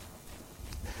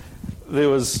 There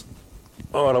was,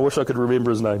 and I wish I could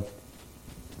remember his name,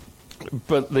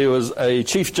 but there was a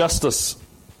Chief Justice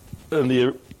in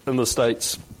the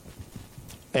States,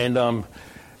 and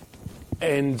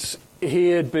he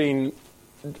had been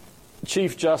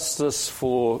Chief Justice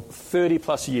for 30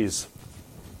 plus years,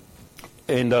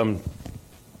 and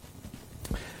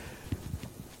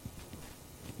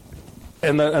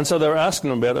so they were asking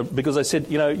him about it because they said,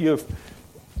 you know,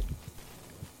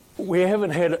 we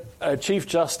haven't had a Chief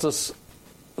Justice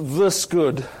this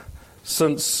good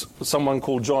since someone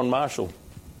called John Marshall.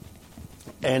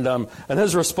 And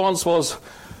his response was,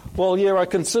 well, yeah, I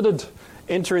considered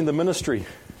entering the ministry,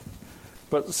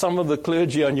 but some of the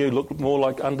clergy I knew looked more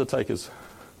like undertakers.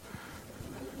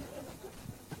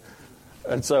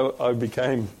 And so I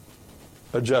became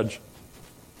a judge.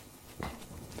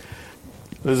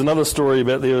 There's another story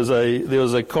about there was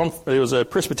a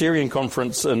Presbyterian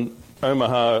conference in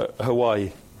Omaha,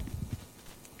 Hawaii,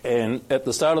 and at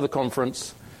the start of the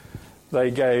conference,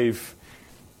 they gave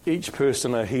each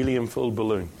person a helium-filled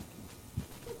balloon,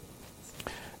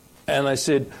 And they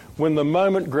said, when the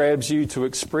moment grabs you to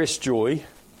express joy,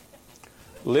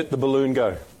 let the balloon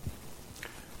go.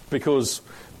 Because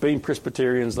being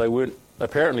Presbyterians, they weren't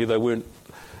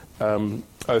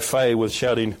au fait with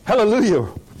shouting,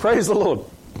 hallelujah, praise the Lord.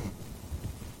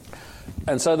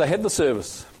 And so they had the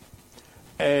service.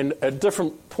 And at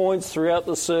different points throughout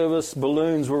the service,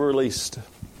 balloons were released.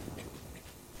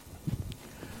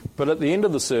 But at the end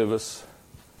of the service,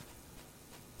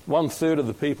 1/3 of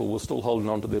the people were still holding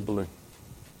on to their balloon.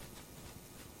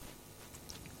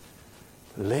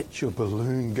 Let your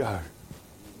balloon go.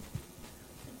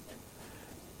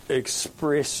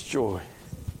 Express joy.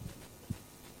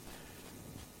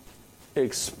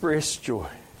 Express joy.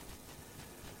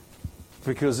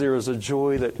 Because there is a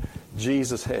joy that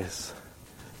Jesus has,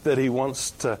 that he wants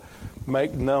to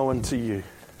make known to you.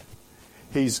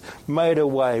 He's made a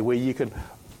way where you can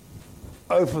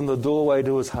open the doorway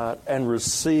to his heart and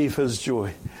receive his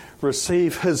joy,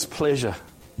 receive his pleasure,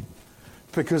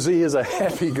 because he is a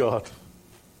happy God.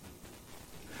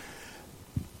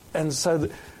 And so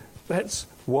that's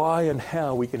why and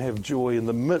how we can have joy in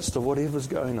the midst of whatever's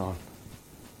going on.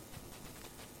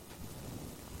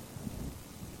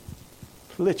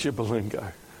 Let your balloon go.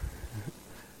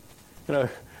 You know,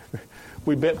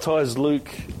 we baptized Luke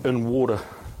in water,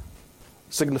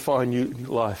 signifying new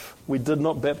life. We did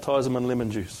not baptize him in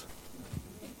lemon juice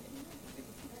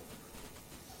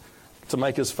to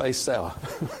make his face sour.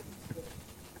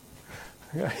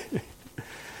 Okay.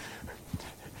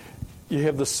 You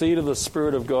have the seed of the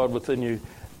Spirit of God within you,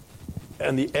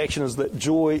 and the action is that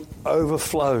joy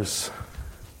overflows.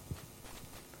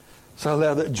 So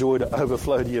allow that joy to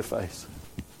overflow to your face.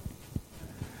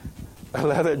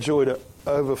 Allow that joy to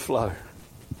overflow.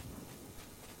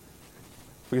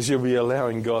 Because you'll be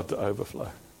allowing God to overflow.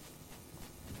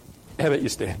 How about you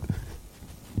stand?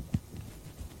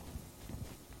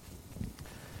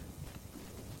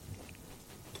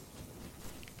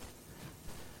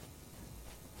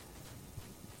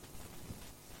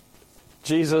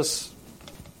 Jesus,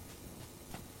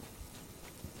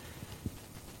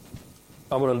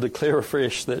 I want to declare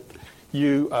afresh that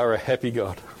you are a happy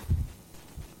God.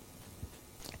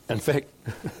 In fact,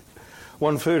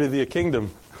 1/3 of your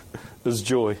kingdom is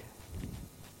joy.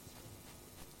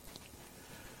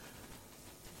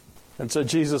 And so,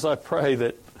 Jesus, I pray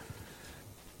that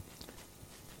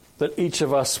each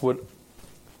of us would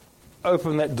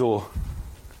open that door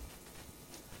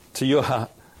to your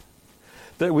heart,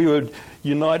 that we would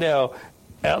unite our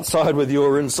outside with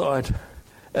your inside,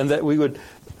 and that we would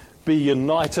be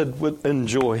united in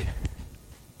joy,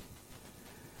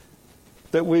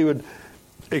 that we would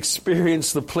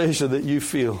experience the pleasure that you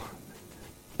feel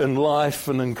in life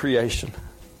and in creation.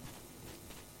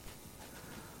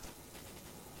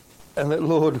 And that,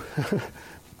 Lord,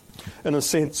 in a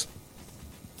sense,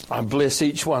 I bless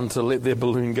each one to let their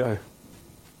balloon go.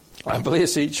 I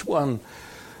bless each one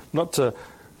not to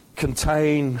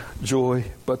contain joy,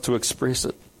 but to express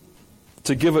it,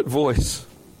 to give it voice,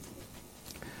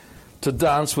 to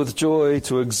dance with joy,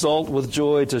 to exalt with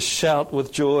joy, to shout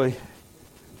with joy,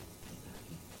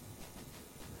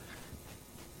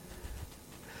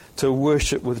 to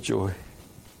worship with joy.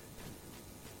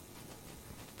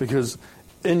 Because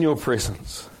in your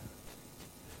presence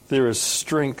there is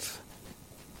strength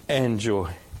and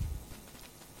joy.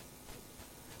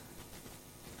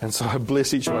 And so I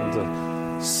bless each one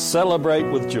to celebrate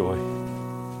with joy.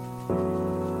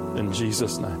 In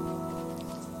Jesus' name.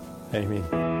 Amen.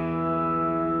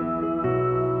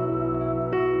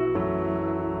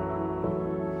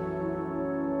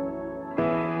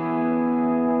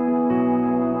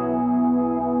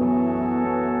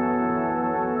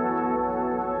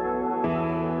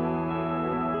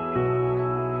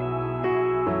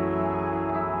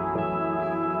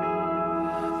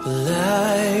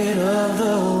 Light of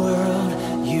the world,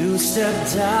 you step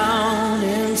down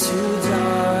into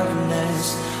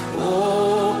darkness.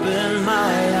 Open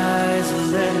my eyes,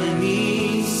 let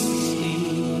me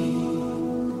see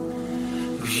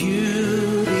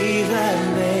beauty that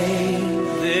made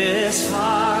this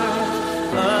heart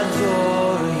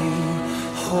adore you.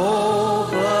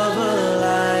 Hope of a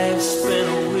life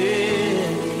spent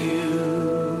with you.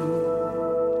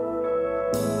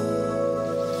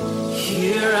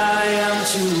 Here I am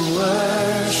to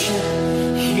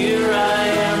worship, here I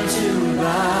am to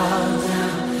bow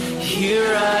down,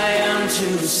 here I am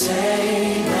to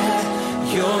say that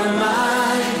you're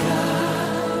my God.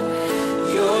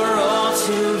 You're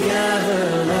altogether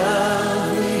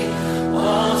lovely,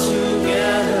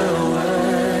 altogether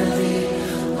worthy,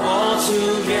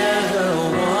 altogether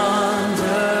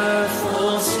wonderful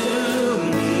to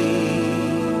me.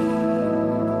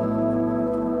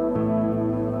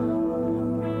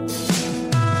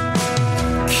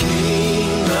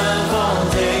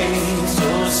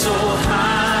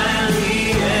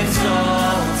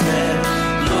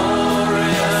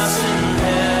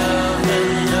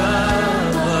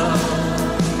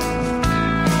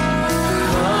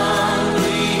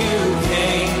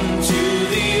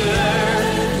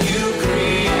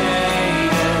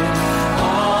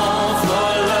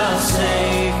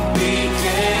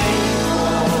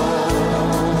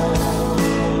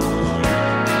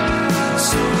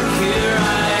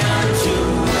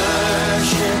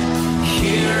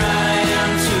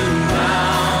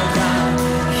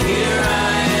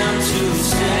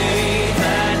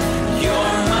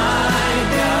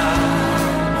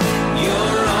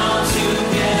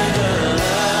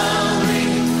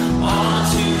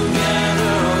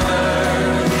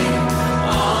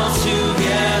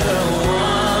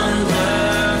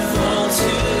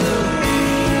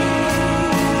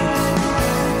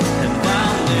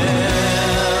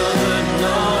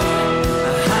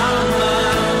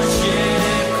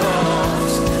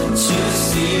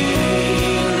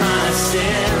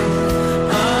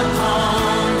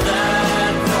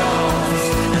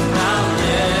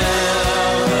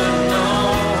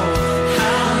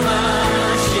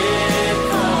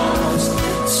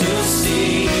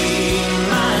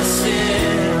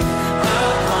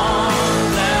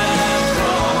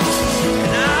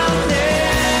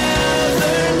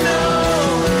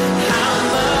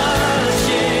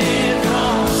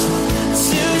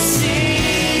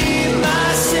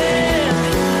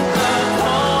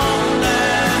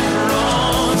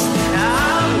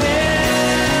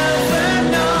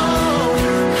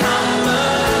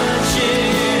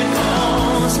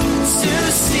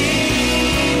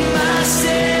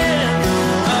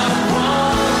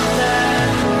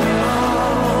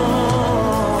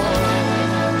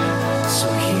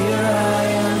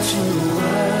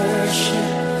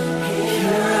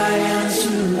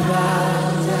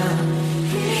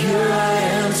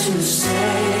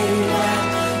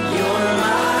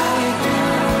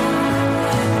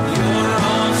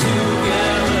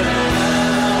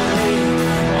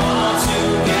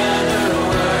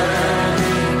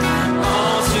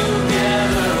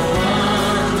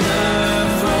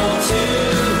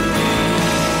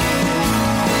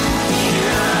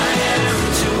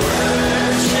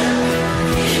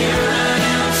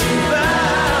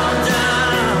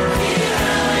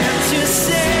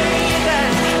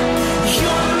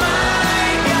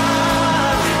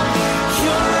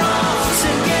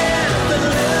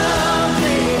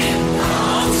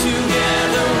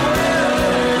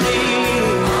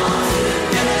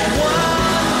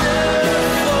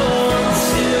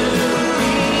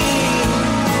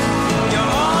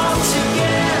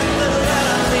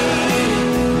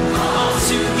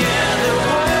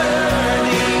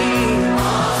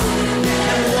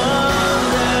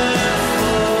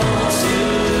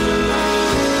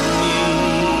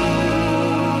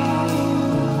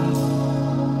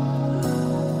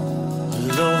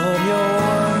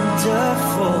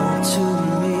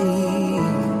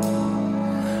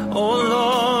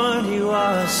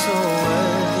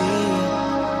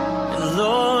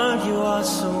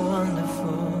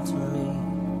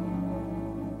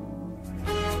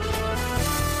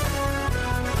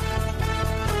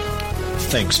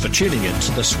 Thanks for tuning in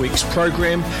to this week's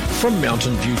program from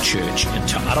Mountain View Church in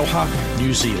Te Aroha,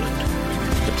 New Zealand.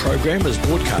 The program is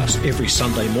broadcast every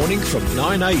Sunday morning from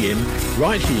 9 a.m.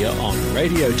 right here on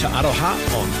Radio Te Aroha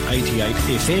on 88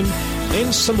 FM and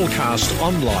simulcast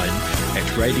online at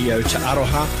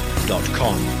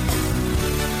radiotearoha.com.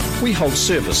 We hold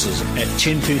services at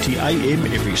 10:30 a.m.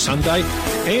 every Sunday,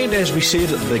 and as we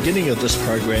said at the beginning of this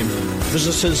program,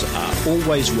 visitors are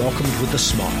always welcomed with a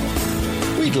smile.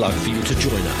 We'd love for you to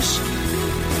join us.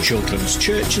 Children's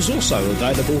Church is also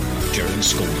available during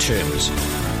school terms.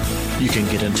 You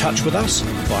can get in touch with us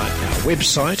via our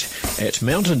website at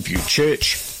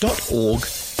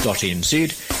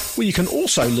mountainviewchurch.org.nz, where you can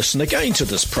also listen again to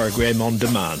this program on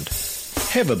demand.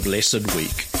 Have a blessed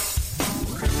week.